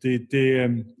 Altså,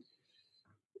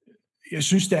 jeg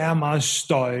synes, der er meget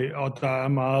støj, og der er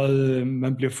meget,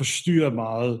 man bliver forstyrret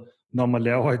meget, når man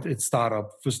laver et startup.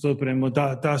 Forstået på den måde.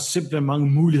 Der er simpelthen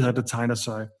mange muligheder, der tegner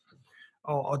sig.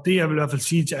 Og det, jeg vil i hvert fald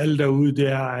sige til alle derude, det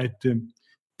er, at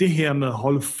det her med at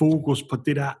holde fokus på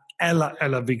det, der er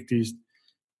aller vigtigst,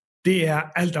 det er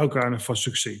altafgørende for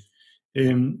succes.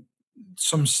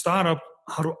 Som startup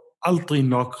har du aldrig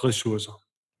nok ressourcer.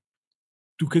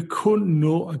 Du kan kun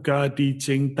nå at gøre de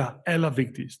ting, der er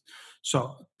allervigtigst.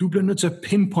 Så du bliver nødt til at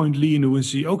pinpoint lige nu og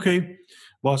sige, okay,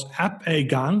 vores app er i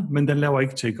gang, men den laver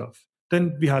ikke take-off.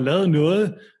 Vi har lavet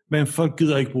noget, men folk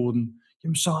gider ikke bruge den.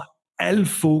 Jamen så er al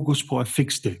fokus på at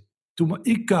fikse det. Du må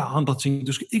ikke gøre andre ting.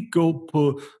 Du skal ikke gå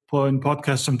på en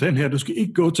podcast som den her. Du skal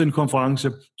ikke gå til en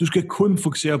konference. Du skal kun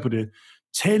fokusere på det.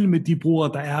 Tal med de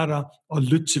brugere, der er der, og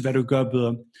lyt til, hvad du gør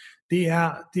bedre. Det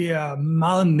er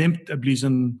meget nemt at blive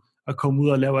sådan, at komme ud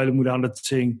og lave alle mulige andre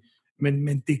ting,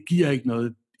 men det giver ikke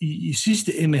noget. I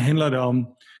sidste ende handler det om,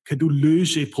 kan du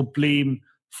løse et problem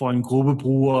for en gruppe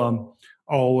brugere,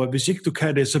 og hvis ikke du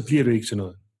kan det, så bliver det ikke til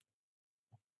noget.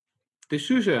 Det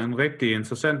synes jeg er en rigtig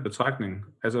interessant betragtning.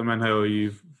 Altså man har jo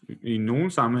i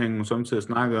nogle sammenhænge samtidig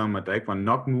snakket om, at der ikke var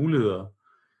nok muligheder.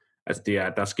 Altså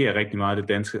der sker rigtig meget i det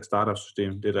danske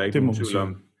startup-system, det er der ikke nogen tvivl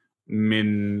om.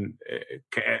 Men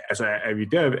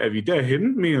er vi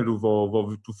derhenne, mener du, hvor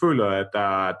du føler, at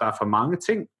der er for mange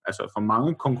ting, altså for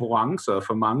mange konkurrencer,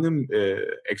 for mange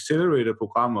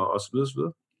accelerator-programmer osv.?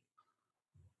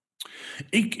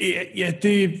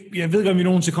 Jeg ved ikke, om vi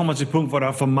nogensinde kommer til et punkt, hvor der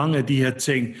er for mange af de her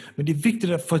ting, men det er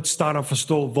vigtigt at for et startup at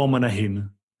forstå, hvor man er henne.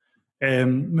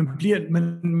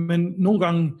 Men nogle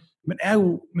gange,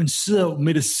 man sidder jo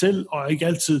med det selv, og er ikke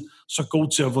altid så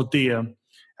god til at vurdere.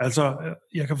 Altså,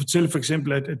 jeg kan fortælle for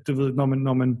eksempel, at du ved,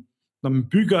 når man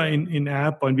bygger en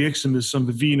app og en virksomhed som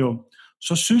Vivino,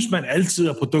 så synes man altid,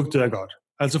 at produktet er godt.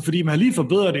 Altså, fordi man har lige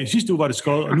forbedret det. I sidste uge var det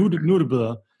skødt, og nu er det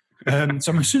bedre.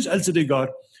 Så man synes altid, det er godt.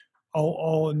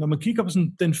 Og når man kigger på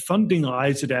sådan den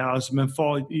funding-rejse, der er, altså man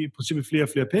får i princippet flere og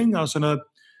flere penge og sådan noget.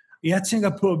 Jeg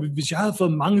tænker på, at hvis jeg havde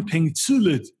fået mange penge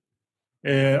tidligt,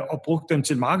 og brugt dem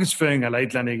til markedsføring eller et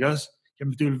eller andet, ikke også?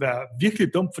 Jamen, det ville være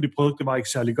virkelig dumt, fordi produktet var ikke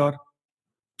særlig godt.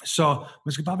 Så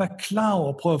man skal bare være klar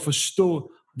over og prøve at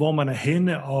forstå, hvor man er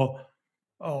henne,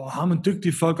 og har man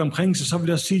dygtige folk omkring sig, så vil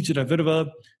jeg også sige til dig, ved du hvad,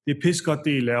 det er pis godt,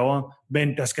 det I laver,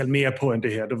 men der skal mere på end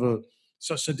det her, du ved.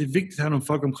 Så det er vigtigt at have nogle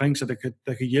folk omkring sig,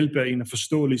 der kan hjælpe en at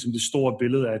forstå ligesom det store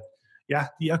billede, at ja,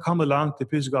 de er kommet langt, det er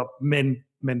pis godt,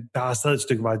 men der er stadig et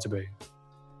stykke vej tilbage.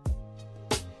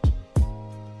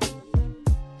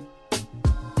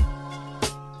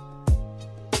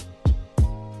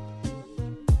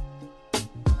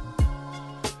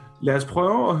 Lad os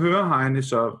prøve at høre, Heine,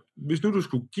 så hvis nu du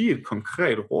skulle give et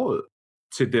konkret råd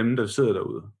til dem, der sidder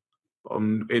derude,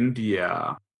 om end de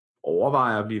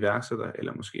overvejer at blive iværksætter,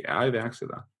 eller måske er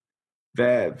iværksætter,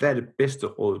 hvad er det bedste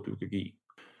råd, du kan give?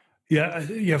 Ja,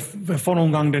 jeg får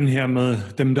nogle gange den her med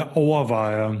dem, der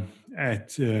overvejer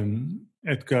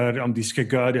at gøre det, om de skal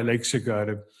gøre det eller ikke skal gøre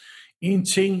det. En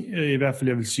ting, i hvert fald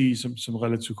jeg vil sige, som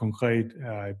relativt konkret,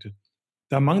 er, at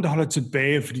der er mange, der holder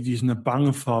tilbage, fordi de sådan er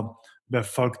bange for, hvad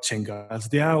folk tænker. Altså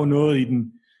det er jo noget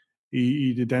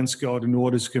i det danske og det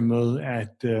nordiske med,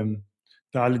 at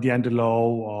der er alle de andre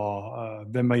lov, og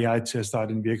hvem er jeg til at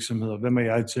starte en virksomhed, og hvem er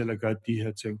jeg til at gøre de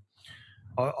her ting.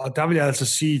 Og der vil jeg altså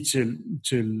sige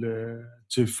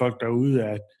til folk derude,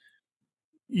 at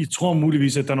I tror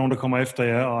muligvis, at der er nogen, der kommer efter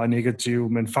jer og er negative,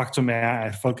 men faktum er,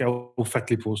 at folk er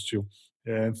ufattelig positive.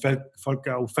 Folk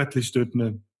er ufattelig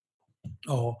støttende,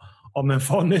 og man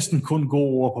får næsten kun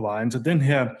gode ord på vejen. Så den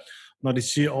her, når de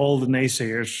siger all the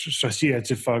naysayers, så siger jeg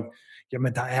til folk,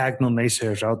 jamen der er ikke nogen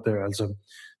naysayers out there. Altså,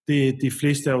 de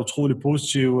fleste er utrolig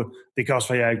positive. Det kan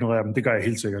også være, at jeg ignorerer dem. Det gør jeg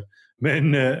helt sikkert.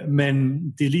 Men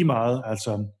det er lige meget.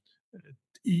 Altså,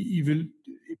 I vil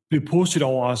blive positivt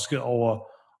overrasket over,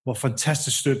 hvor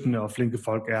fantastisk støttende og flinke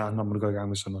folk er, når man går i gang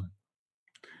med sådan noget.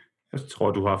 Jeg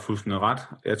tror, du har fuldstændig ret.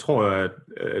 Jeg tror, at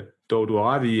du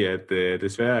har ret i, at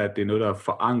desværre at det er noget, der er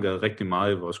forankret rigtig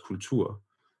meget i vores kultur.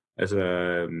 Altså,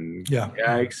 ja.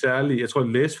 Jeg er ikke særlig... Jeg tror,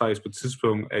 jeg læste faktisk på et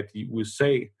tidspunkt, at i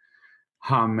USA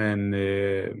har man,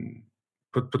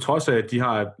 på trods af, at de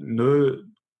har et noget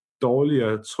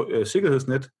dårligere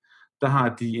sikkerhedsnet, der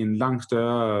har de en langt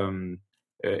større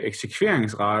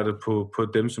eksekveringsrate på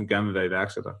dem, som gerne vil være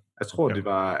iværksætter. Jeg tror, det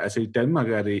var... Altså, i Danmark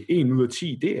er det 1 ud af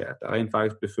 10 idéer, der rent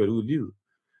faktisk bliver ført ud i livet.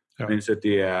 Ja. Mens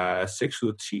det er 6 ud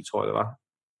af 10, tror jeg, det var.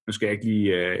 Nu skal jeg ikke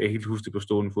lige helt huske det på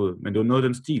stående fod, men det var noget af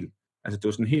den stil. Altså, det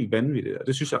var sådan helt vanvittigt, og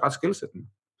det synes jeg er ret skelsættende.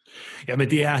 Ja, men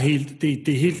det er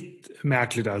helt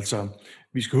mærkeligt, altså.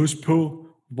 Vi skal huske på,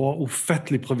 hvor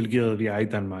ufattelig privilegeret vi er i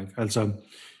Danmark. Altså,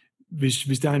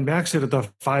 hvis der er en værksætter, der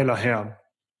fejler her,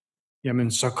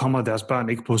 jamen, så kommer deres børn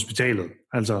ikke på hospitalet.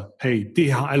 Altså, hey,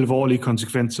 det har alvorlige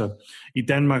konsekvenser. I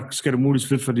Danmark skal du muligvis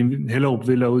flytte for din Hellerup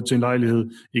Villa ud til en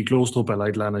lejlighed i Glostrup eller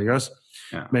et eller andet, ikke også?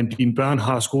 Ja. Men dine børn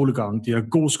har skolegang, de har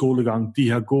god skolegang, de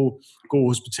har gode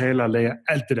hospitaler, læger,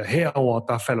 alt det der herover,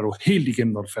 der falder du helt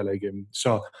igennem, når du falder igennem.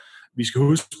 Så vi skal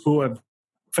huske på, at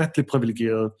fattelig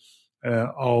privilegeret,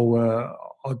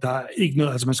 og der er ikke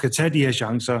noget, altså man skal tage de her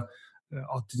chancer,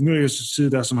 og nu er jeg så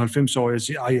siddet der som 90 år, og jeg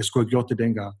siger, jeg skulle have gjort det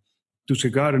dengang. Du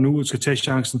skal gøre det nu, du skal tage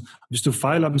chancen. Hvis du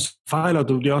fejler, så fejler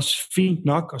du, det er også fint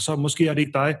nok, og så måske er det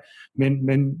ikke dig,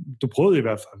 men du prøvede i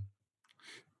hvert fald.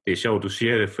 Det er sjovt, du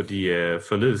siger det, fordi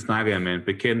forleden snakkede jeg med en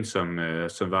bekendt,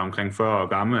 som var omkring 40 år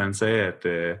gammel. Han sagde,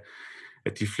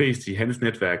 at de fleste i hans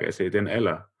netværk, altså i den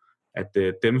alder, at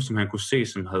dem, som han kunne se,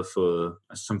 som havde fået,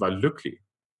 altså som var lykkelige,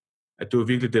 at det var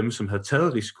virkelig dem, som havde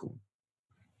taget risikoen.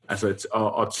 Altså,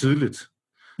 og tidligt.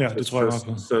 Ja, det tror jeg også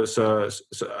på.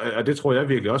 Og det tror jeg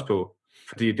virkelig også på.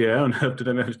 Fordi det er jo det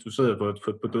der med, hvis du sidder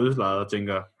på dødslejet og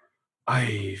tænker,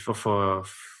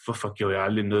 hvorfor gjorde jeg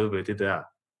aldrig noget ved det der?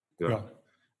 Ja.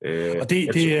 Og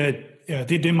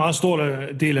det er en meget stor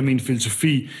del af min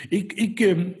filosofi.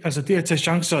 Altså det at tage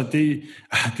chancer,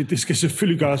 det skal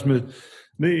selvfølgelig gøres med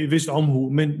et vist omhu,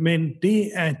 men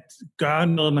det at gøre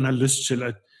noget, man har lyst til,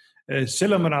 at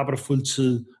selvom man arbejder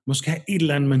fuldtid, måske have et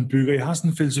eller andet, man bygger. Jeg har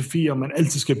sådan en filosofi, om man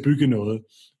altid skal bygge noget,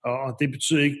 og det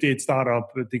betyder ikke, det er et startup.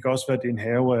 Det kan også være, det er en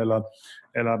have, eller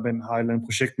man har et eller andet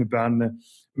projekt med børnene,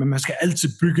 men man skal altid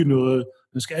bygge noget,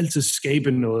 man skal altid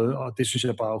skabe noget, og det synes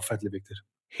jeg bare er ufattelig vigtigt.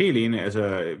 Helt enig,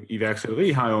 altså iværksætteri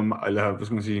har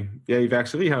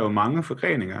jo mange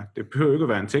forgreninger. Det behøver ikke at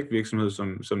være en tech-virksomhed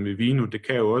som Vivino. Det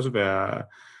kan jo også være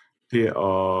det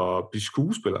at blive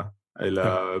skuespiller,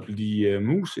 eller blive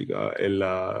musiker,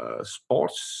 eller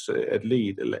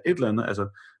sportsatlet, eller et eller andet. Altså,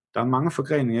 der er mange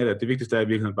forgreninger af det. Det vigtigste er i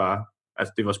virkeligheden bare,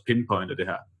 altså det er vores pinpoint af det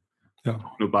her. Ja.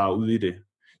 Nu bare ude i det.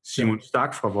 Simon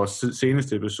Stak fra vores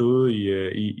seneste episode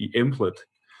i Emplet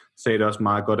sagde det også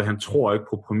meget godt, at han tror ikke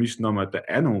på præmissen om, at der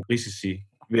er nogle risici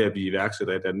ved at blive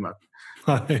iværksætter i Danmark.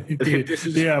 Nej,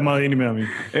 det er jeg meget enig med ham i.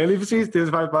 Ja, lige præcis. Det er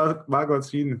faktisk meget, meget godt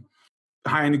sigende.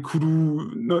 Heine,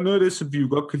 noget af det, som vi jo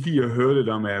godt kan lide at høre lidt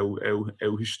om, er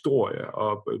jo historie.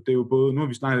 Og det er jo både, nu har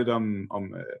vi snakket lidt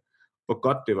om hvor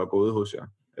godt det var gået hos jer.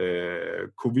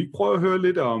 Kunne vi ikke prøve at høre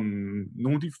lidt om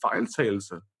nogle af de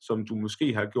fejltagelser, som du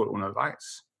måske har gjort undervejs,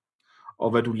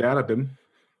 og hvad du lærte af dem?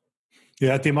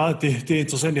 Ja, det er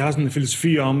interessant. Jeg har sådan en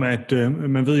filosofi om, at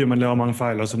man ved jo, at man laver mange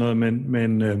fejl og sådan noget,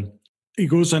 men i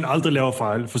godstand aldrig laver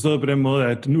fejl. Forstået på den måde,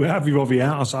 at nu er vi, hvor vi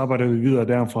er, og så arbejder vi videre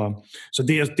derfra. Så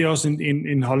det er også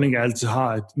en holdning, jeg altid har,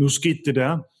 at nu skete det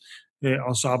der,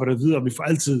 og så arbejder vi videre. Vi får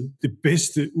altid det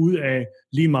bedste ud af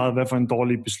lige meget, hvad for en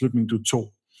dårlig beslutning du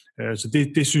tog. Så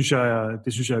det synes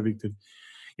jeg er vigtigt.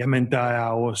 Jamen, der er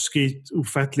jo sket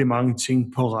ufattelig mange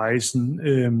ting på rejsen.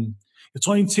 Jeg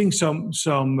tror, en ting,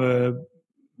 som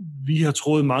vi har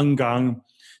troet mange gange,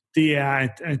 det er,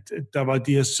 at der var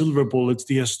de her silver bullets,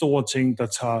 de her store ting, der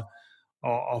tager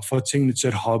og får tingene til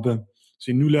at hoppe.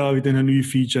 Så nu laver vi den her nye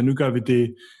feature, nu gør vi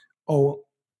det. Og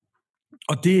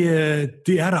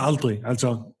det er der aldrig.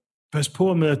 Altså, pas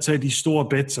på med at tage de store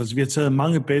bets. Altså, vi har taget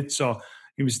mange bets og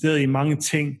investeret i mange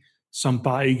ting, som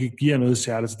bare ikke giver noget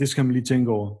særligt. Så det skal man lige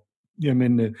tænke over.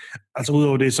 Jamen, altså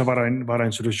udover det, så var der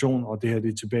en situation, og det her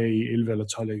det er tilbage i 11 eller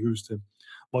 12, jeg kan huske det,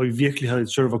 hvor vi virkelig havde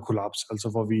et serverkollaps, altså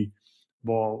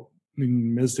hvor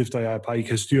min medstifter og jeg bare ikke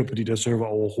havde styr på de der server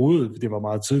overhovedet. Det var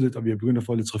meget tidligt, og vi har begyndt at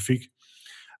få lidt trafik.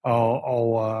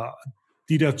 Og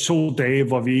de der 2 dage,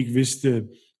 hvor vi ikke vidste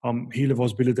om hele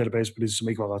vores billeddatabase på det, som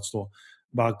ikke var ret stor,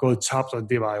 var gået tabt, og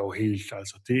det var jo helt,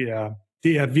 altså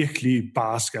det er virkelig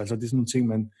barsk, altså det er sådan nogle ting,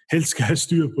 man helst skal have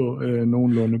styr på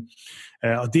nogenlunde.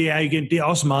 Og det er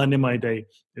også meget nemmere i dag.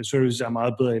 Service er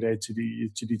meget bedre i dag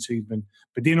til de ting, men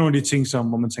det er nogle af de ting,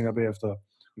 hvor man tænker bagefter,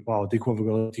 wow, det kunne have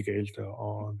været rigtig galt,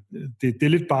 og det er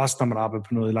lidt barsk, når man arbejder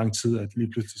på noget i lang tid, at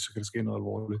lige pludselig så kan der ske noget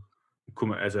alvorligt.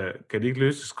 Kan det ikke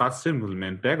løses ret simpelt med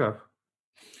en backup?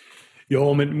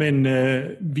 Jo, men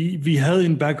vi havde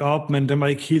en backup, men den var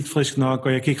ikke helt frisk nok,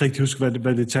 og jeg kan ikke rigtig huske,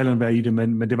 hvad detaljerne var i det,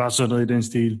 men det var sådan noget i den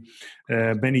stil.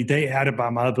 Men i dag er det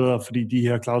bare meget bedre, fordi de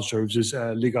her cloud services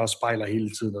ligger og spejler hele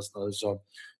tiden og sådan noget,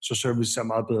 så service er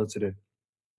meget bedre til det.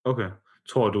 Okay.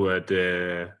 Tror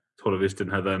du, hvis den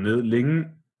havde været nede længe,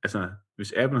 altså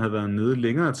hvis appen havde været nede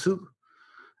længere tid,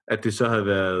 at det så havde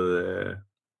været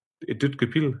et dødt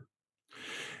kapitel?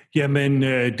 Jamen,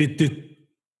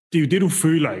 det er jo det, du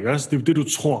føler, ikke også? Det er jo det, du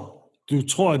tror. Du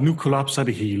tror, at nu kollapser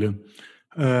det hele.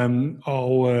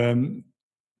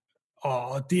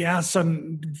 Og det er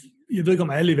sådan, jeg ved ikke, om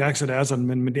alle iværksættere er sådan,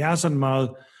 men det er sådan meget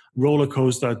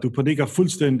rollercoaster, at du panikker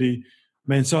fuldstændig,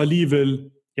 men så alligevel,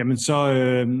 jamen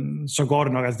så går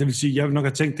det nok. Altså det vil sige, jeg vil nok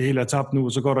have tænkt det hele er tabt nu,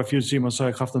 og så går der 4 timer, så er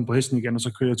jeg kraften på hesten igen, og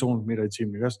så kører jeg 200 meter i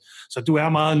timen, ikke også? Så du er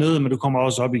meget nede, men du kommer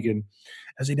også op igen.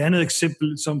 Altså et andet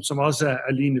eksempel, som også er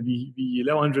alene, vi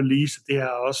laver en release, det er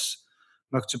også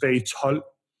nok tilbage i 12.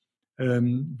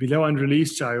 Vi laver en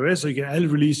release til iOS, og igen,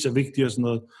 alle releases er vigtige og sådan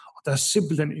noget. Og der er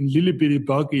simpelthen en lille bitte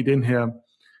bug i den her,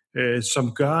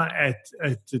 som gør, at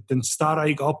den starter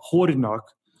ikke op hurtigt nok,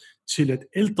 til at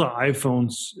ældre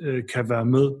iPhones kan være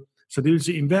med. Så det vil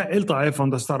sige, at hver ældre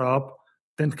iPhone, der starter op,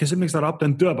 den kan simpelthen ikke starte op,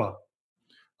 den dør bare.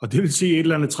 Og det vil sige, at et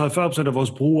eller andet 30-40% af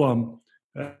vores brugere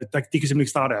de kan simpelthen ikke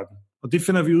starte appen. Og det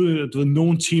finder vi ud af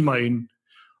nogle timer ind.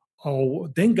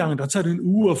 Og dengang, der tager det en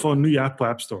uge at få en ny app på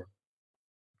App Store.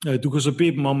 Du kan så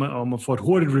bede dem om at få et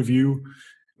hurtigt review,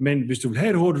 men hvis du vil have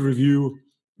et hurtigt review,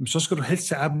 så skal du helst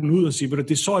tage appen ud og sige,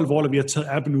 det er så alvorligt, at vi har taget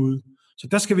appen ud. Så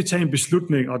der skal vi tage en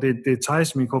beslutning, og det er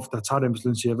Thijs, min koffer, der tager den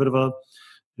beslutning og siger, ved du hvad,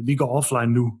 vi går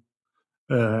offline nu.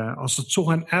 Og så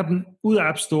tog han appen ud af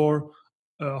App Store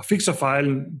og fikser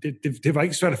fejlen. Det var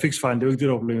ikke svært at fikse fejlen, det var ikke det,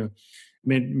 der var problemet.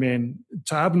 Men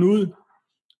tager appen ud,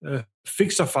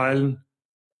 fikser fejlen,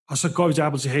 og så går vi til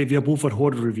Apple og siger, hey, vi har brug for et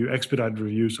hurtigt review, expedited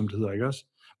review, som det hedder, ikke også?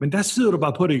 Men der sidder du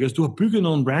bare på det, ikke? Altså, du har bygget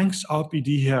nogle ranks op i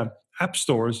de her app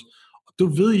stores, og du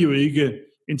ved jo ikke,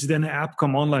 indtil den her app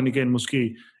kommer online igen,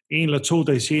 måske 1 eller 2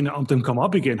 dage senere, om den kommer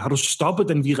op igen. Har du stoppet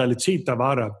den viralitet, der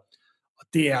var der? Og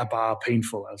det er bare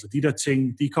painful. Altså, de der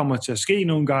ting, de kommer til at ske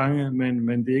nogle gange,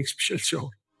 men det er ikke specielt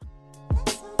sjovt.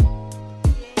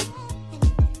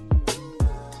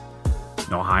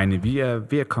 Nå Heine, vi er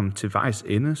ved at komme til vejs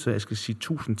ende, så jeg skal sige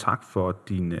tusind tak for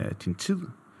din tid.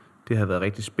 Det har været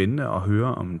rigtig spændende at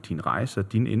høre om din rejse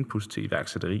og dine inputs til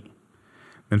iværksætteri.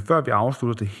 Men før vi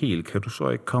afslutter det helt, kan du så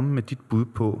ikke komme med dit bud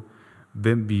på,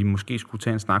 hvem vi måske skulle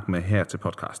tage en snak med her til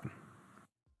podcasten?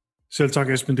 Selv tak,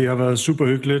 Esben. Det har været super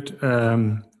hyggeligt.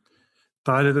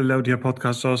 Dejligt at lave de her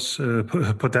podcasts også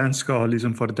på dansk og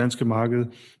ligesom for det danske marked.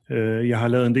 Jeg har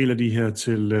lavet en del af de her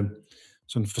til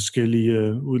sådan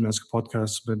forskellige udenlandske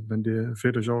podcasts, men det er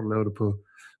fedt og sjovt at lave det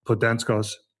på dansk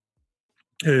også.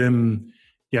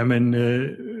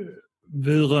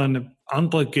 Vedrørende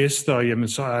andre gæster, jamen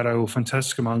så er der jo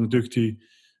fantastisk mange dygtige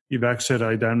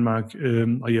iværksættere i Danmark,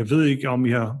 og jeg ved ikke, om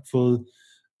I har fået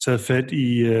taget fat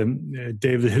i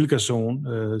David Helgason,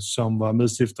 som var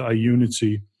medstifter af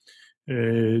Unity.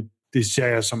 Det ser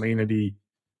jeg som en af de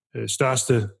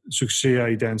største succeser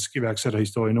i dansk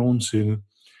iværksætterhistorie nogensinde.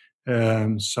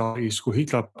 Så I skulle helt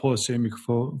klart prøve at se, om I kan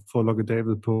få lukket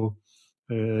David på.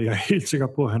 Jeg er helt sikker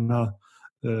på, at han har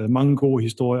mange gode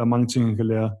historier og mange ting, han kan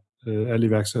lære alle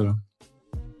iværksættere.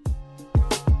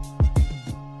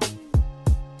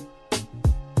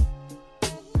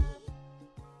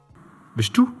 Hvis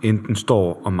du enten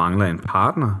står og mangler en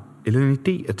partner eller en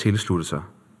idé at tilslutte sig,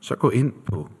 så gå ind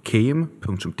på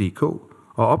km.dk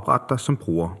og opret dig som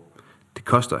bruger. Det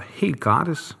koster helt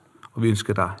gratis, og vi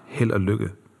ønsker dig held og lykke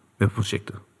med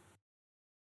projektet.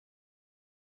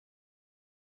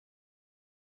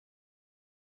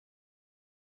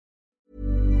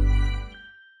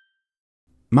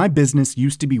 My business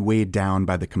used to be weighed down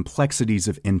by the complexities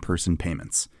of in-person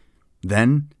payments.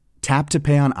 Then, Tap to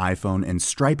Pay on iPhone and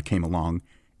Stripe came along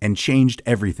and changed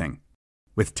everything.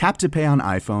 With Tap to Pay on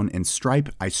iPhone and Stripe,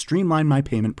 I streamlined my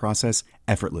payment process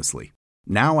effortlessly.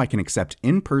 Now I can accept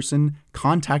in-person,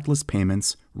 contactless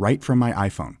payments right from my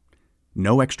iPhone.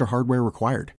 No extra hardware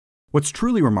required. What's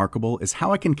truly remarkable is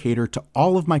how I can cater to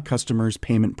all of my customers'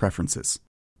 payment preferences.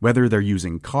 Whether they're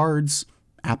using cards,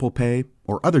 Apple Pay,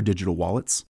 or other digital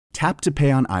wallets, Tap to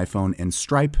Pay on iPhone and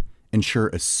Stripe ensure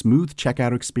a smooth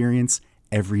checkout experience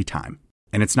every time.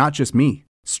 And it's not just me.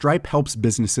 Stripe helps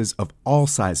businesses of all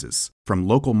sizes, from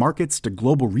local markets to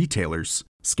global retailers,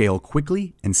 scale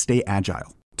quickly and stay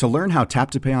agile. To learn how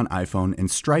Tap to Pay on iPhone and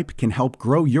Stripe can help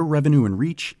grow your revenue and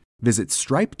reach, visit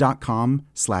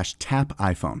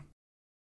stripe.com/tapiphone.